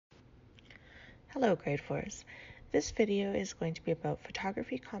Hello, grade 4s. This video is going to be about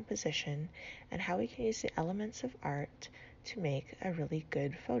photography composition and how we can use the elements of art to make a really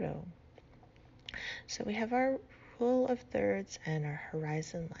good photo. So we have our rule of thirds and our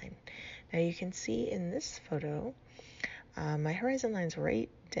horizon line. Now you can see in this photo, my horizon line's right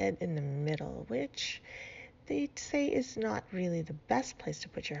dead in the middle, which they say is not really the best place to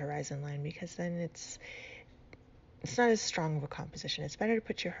put your horizon line because then it's not as strong of a composition. It's better to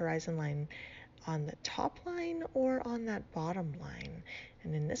put your horizon line on the top line or on that bottom line.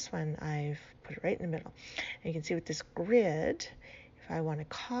 And in this one, I've put it right in the middle. And you can see with this grid, if I want to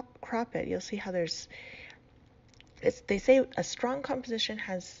crop it, you'll see how they say a strong composition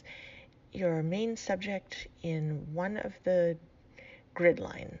has your main subject in one of the grid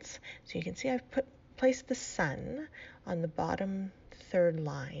lines. So you can see I've placed the sun on the bottom third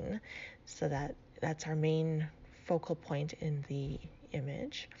line, so that's our main focal point in the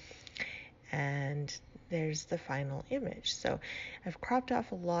image. And there's the final image. So I've cropped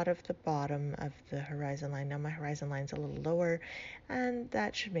off a lot of the bottom of the horizon line. Now my horizon line's a little lower, and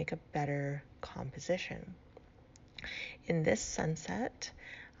that should make a better composition. In this sunset,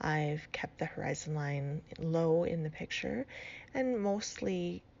 I've kept the horizon line low in the picture and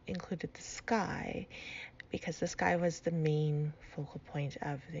mostly included the sky because the sky was the main focal point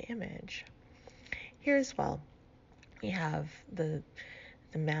of the image. Here as well, we have the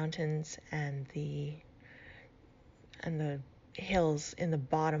mountains and the hills in the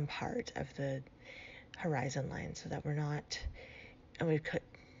bottom part of the horizon line, so that we've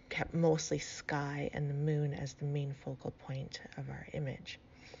kept mostly sky and the moon as the main focal point of our image.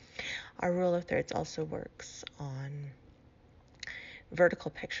 Our rule of thirds also works on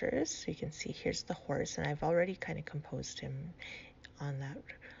vertical pictures. So you can see here's the horse, and I've already kind of composed him on that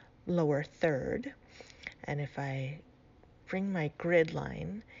lower third. And if I bring my grid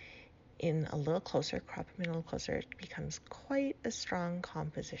line in a little closer, crop them in a little closer, it becomes quite a strong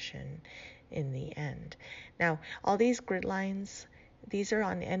composition in the end. Now, all these grid lines, these are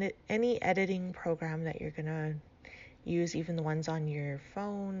on any editing program that you're going to use, even the ones on your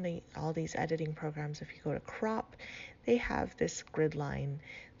phone. All these editing programs, if you go to crop, they have this grid line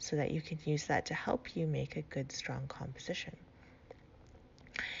so that you can use that to help you make a good, strong composition.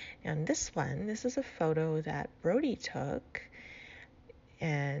 And this is a photo that Brody took,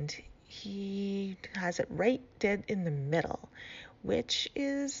 and he has it right dead in the middle, which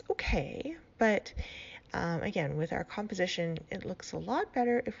is okay, but again, with our composition, it looks a lot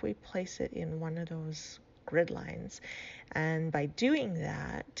better if we place it in one of those grid lines. And by doing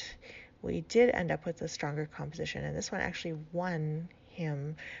that, we did end up with a stronger composition, and this one actually won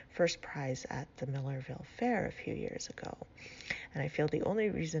him first prize at the Millerville Fair a few years ago. And I feel the only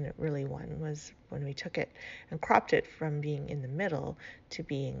reason it really won was when we took it and cropped it from being in the middle to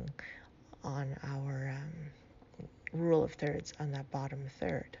being on our rule of thirds on that bottom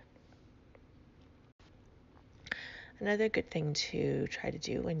third. Another good thing to try to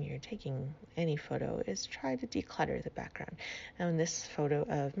do when you're taking any photo is try to declutter the background. Now in this photo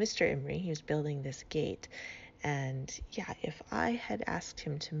of Mr. Imrie, he was building this gate, and yeah, if I had asked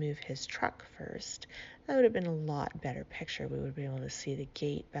him to move his truck first, that would have been a lot better picture. We would have been able to see the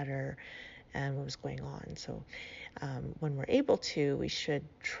gate better and what was going on. So when we're able to, we should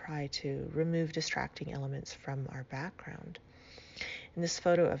try to remove distracting elements from our background. In this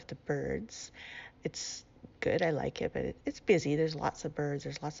photo of the birds, it's good, I like it, but it's busy. There's lots of birds,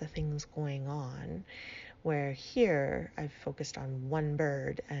 there's lots of things going on, where here I've focused on one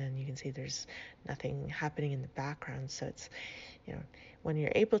bird and you can see there's nothing happening in the background. So it's, when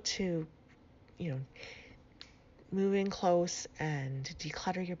you're able to, move in close and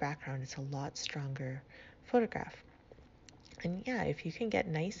declutter your background, it's a lot stronger photograph. And yeah, if you can get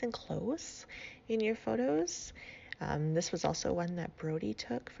nice and close in your photos, this was also one that Brody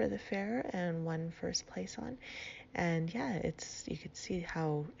took for the fair and won first place on. And yeah, you could see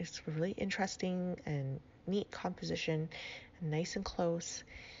how it's really interesting and neat composition, and nice and close.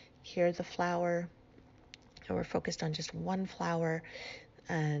 Here the flower, and we're focused on just one flower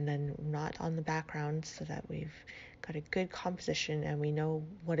and then not on the background, so that we've got a good composition and we know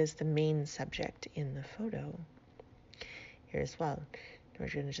what is the main subject in the photo. Here as well, we're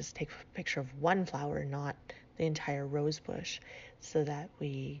going to just take a picture of one flower, not the entire rose bush, so that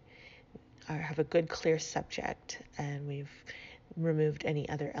we have a good clear subject and we've removed any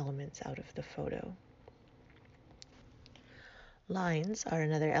other elements out of the photo. Lines are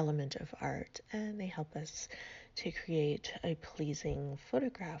another element of art, and they help us to create a pleasing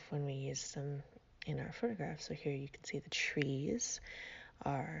photograph when we use them in our photograph. So here you can see the trees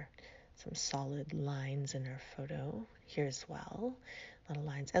are some solid lines in our photo. Here as well, little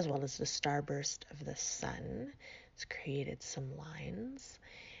lines, as well as the starburst of the sun. It's created some lines.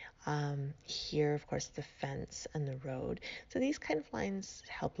 Here, of course, the fence and the road. So these kind of lines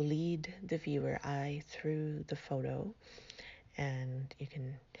help lead the viewer eye through the photo, and you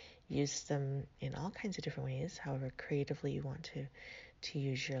can use them in all kinds of different ways, however creatively you want to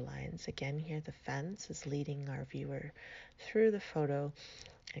use your lines. Again, here the fence is leading our viewer through the photo.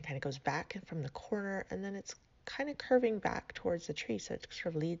 It kind of goes back from the corner, and then it's kind of curving back towards the tree, so it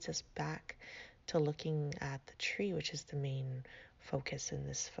sort of leads us back to looking at the tree, which is the main focus in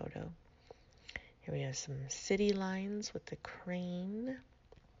this photo. Here we have some city lines with the crane.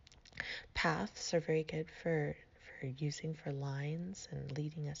 Paths are very good for using for lines and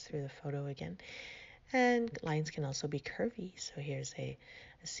leading us through the photo again. And lines can also be curvy. So here's a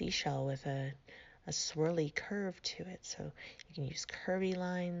seashell with a swirly curve to it. So you can use curvy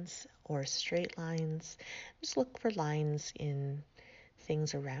lines or straight lines. Just look for lines in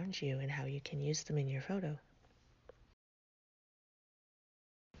things around you and how you can use them in your photo.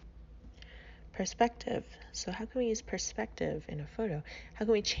 Perspective. So how can we use perspective in a photo? How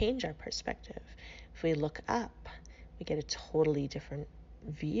can we change our perspective? If we look up, we get a totally different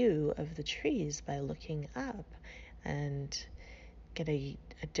view of the trees by looking up, and get a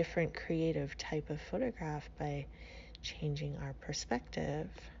different creative type of photograph by changing our perspective.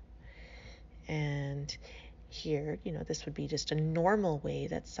 And here, this would be just a normal way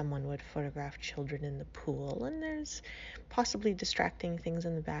that someone would photograph children in the pool, and there's possibly distracting things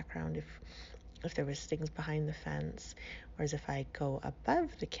in the background if there was things behind the fence. Whereas if I go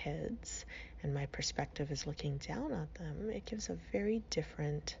above the kids and my perspective is looking down at them, it gives a very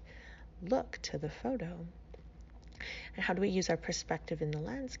different look to the photo. And how do we use our perspective in the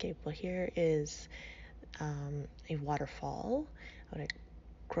landscape? Well, here is a waterfall out at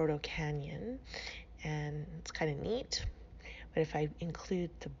Grotto Canyon, and it's kind of neat. But if I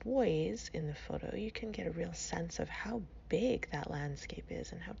include the boys in the photo, you can get a real sense of how big that landscape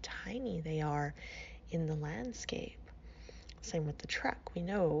is and how tiny they are in the landscape. Same with the truck. We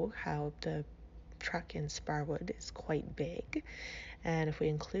know how the truck in Sparwood is quite big, and if we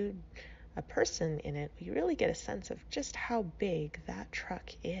include a person in it, we really get a sense of just how big that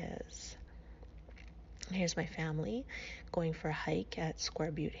truck is. Here's my family going for a hike at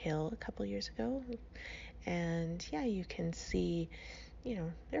Square Butte Hill a couple years ago. And yeah, you can see,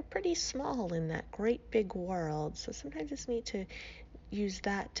 they're pretty small in that great big world. So sometimes it's neat to use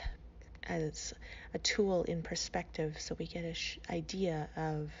that as a tool in perspective, so we get an idea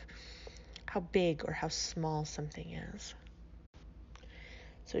of how big or how small something is.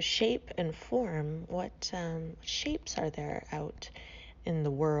 So shape and form, what shapes are there out in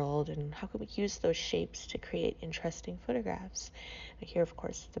the world, and how can we use those shapes to create interesting photographs? Here, of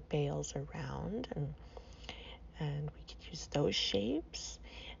course, the bales are round, and we could use those shapes.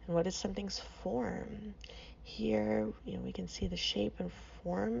 And what is something's form? Here, we can see the shape and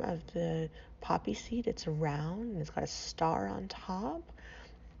form of the poppy seed. It's round, and it's got a star on top.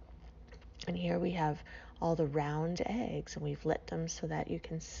 And here we have all the round eggs, and we've lit them so that you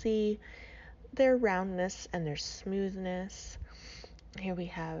can see their roundness and their smoothness. Here we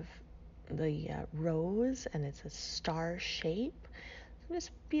have the rose, and it's a star shape. So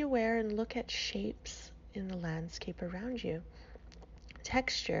just be aware and look at shapes in the landscape around you.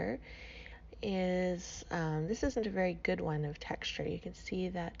 Texture is, this isn't a very good one of texture. You can see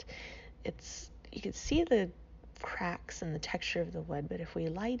that you can see the cracks in the texture of the wood, but if we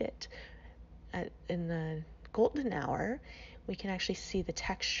light it in the golden hour, we can actually see the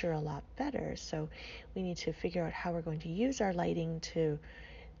texture a lot better. So we need to figure out how we're going to use our lighting to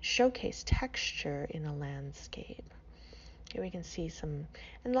showcase texture in a landscape. Here we can see and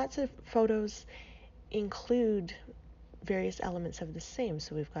lots of photos include various elements of the same.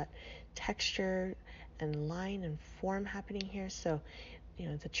 So we've got texture and line and form happening here. So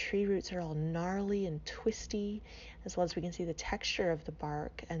the tree roots are all gnarly and twisty, as well as we can see the texture of the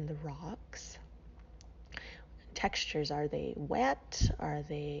bark and the rocks. Textures, are they wet? Are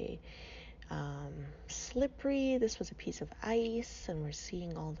they slippery? This was a piece of ice, and we're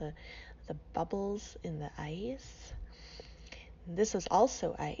seeing all the bubbles in the ice. This was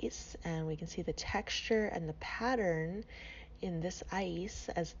also ice, and we can see the texture and the pattern in this ice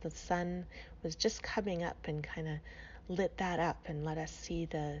as the sun was just coming up and kind of lit that up and let us see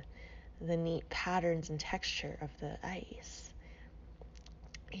the neat patterns and texture of the ice.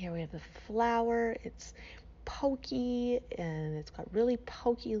 Here we have the flower. It's pokey, and it's got really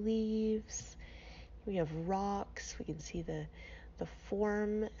pokey leaves. We have rocks. We can see the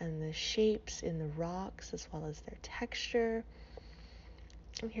form and the shapes in the rocks as well as their texture.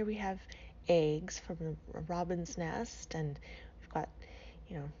 And here we have eggs from a robin's nest, and we've got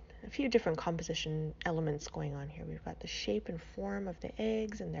a few different composition elements going on here. We've got the shape and form of the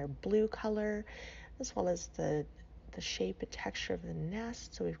eggs and their blue color, as well as the shape and texture of the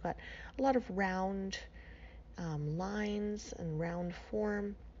nest. So we've got a lot of round lines and round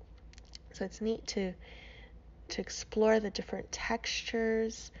form. So it's neat to explore the different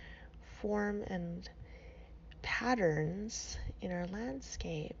textures, form, and patterns in our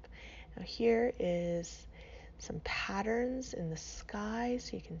landscape. Now here is some patterns in the sky,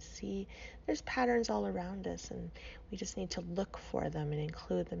 so you can see there's patterns all around us, and we just need to look for them and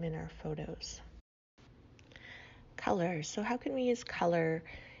include them in our photos. Color. So how can we use color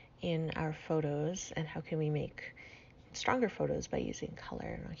in our photos, and how can we make stronger photos by using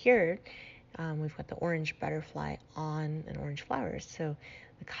color? Now here we've got the orange butterfly on an orange flower, so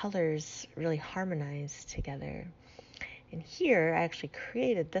the colors really harmonize together. And here I actually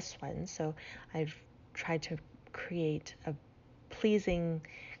created this one, so I've tried to create a pleasing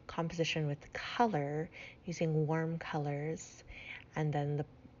composition with color using warm colors and then the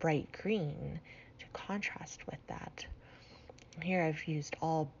bright green to contrast with that. Here I've used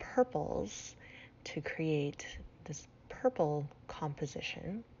all purples to create this purple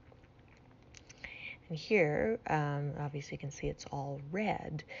composition. And here, obviously you can see it's all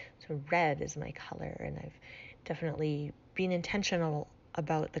red. So red is my color, and I've definitely been intentional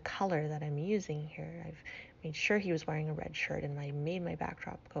about the color that I'm using here. I've made sure he was wearing a red shirt, and I made my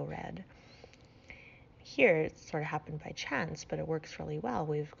backdrop go red. Here, it sort of happened by chance, but it works really well.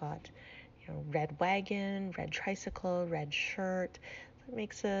 We've got, red wagon, red tricycle, red shirt. So it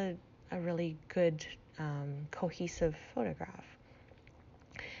makes a really good, cohesive photograph.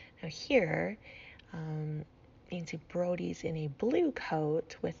 Now here, you can see Brody's in a blue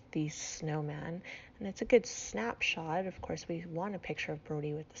coat with the snowman, and it's a good snapshot. Of course, we want a picture of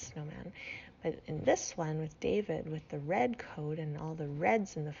Brody with the snowman, but in this one with David with the red coat and all the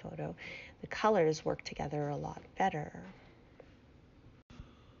reds in the photo, the colors work together a lot better.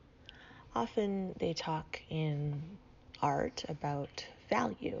 Often they talk in art about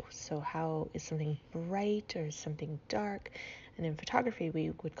value. So how is something bright or is something dark? And in photography,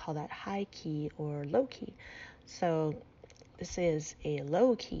 we would call that high key or low key. So this is a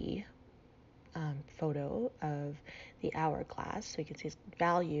low key photo of the hourglass. So you can see its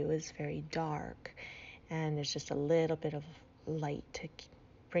value is very dark, and there's just a little bit of light to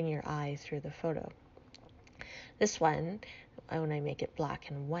bring your eye through the photo. This one, when I make it black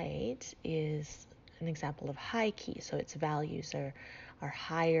and white, is an example of high key. So its values are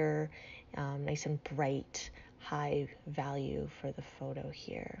higher, nice and bright, high value for the photo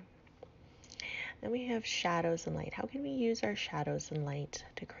here. Then we have shadows and light. How can we use our shadows and light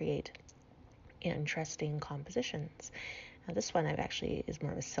to create interesting compositions? Now this one is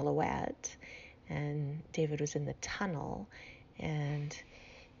more of a silhouette, and David was in the tunnel, and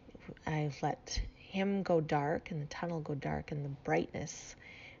I let him go dark and the tunnel go dark, and the brightness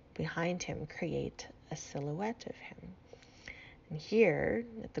behind him create a silhouette of him. And here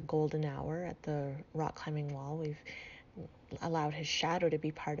at the golden hour at the rock climbing wall, we've allowed his shadow to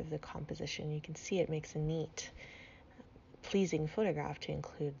be part of the composition. You can see it makes a neat, pleasing photograph to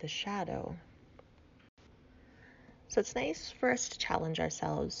include the shadow. So it's nice for us to challenge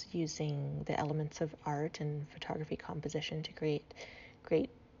ourselves using the elements of art and photography composition to create great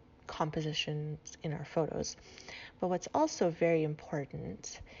compositions in our photos. But what's also very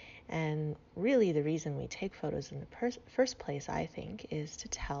important, and really the reason we take photos in the first place, I think, is to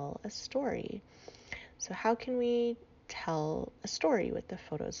tell a story. So how can we tell a story with the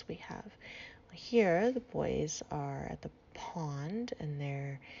photos we have? Well, here the boys are at the pond,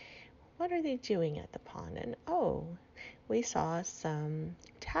 and what are they doing at the pond? And we saw some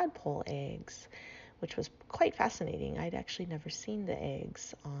tadpole eggs, which was quite fascinating. I'd actually never seen the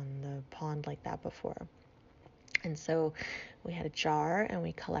eggs on the pond like that before. And so we had a jar, and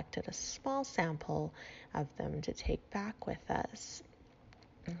we collected a small sample of them to take back with us.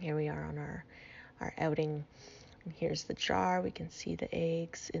 And here we are on our outing. And here's the jar. We can see the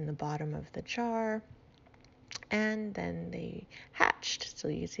eggs in the bottom of the jar. And then they hatched. So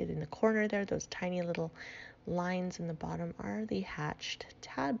you see it in the corner there, those tiny little lines in the bottom are the hatched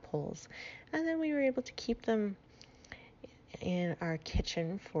tadpoles. And then we were able to keep them in our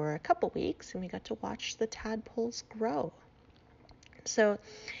kitchen for a couple weeks, and we got to watch the tadpoles grow. So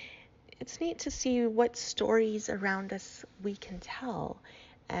it's neat to see what stories around us we can tell,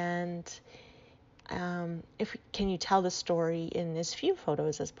 and can you tell the story in as few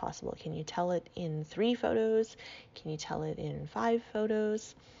photos as possible? Can you tell it in 3 photos? Can you tell it in 5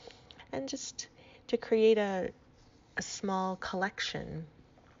 photos? And just to create a small collection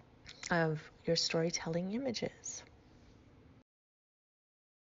of your storytelling images.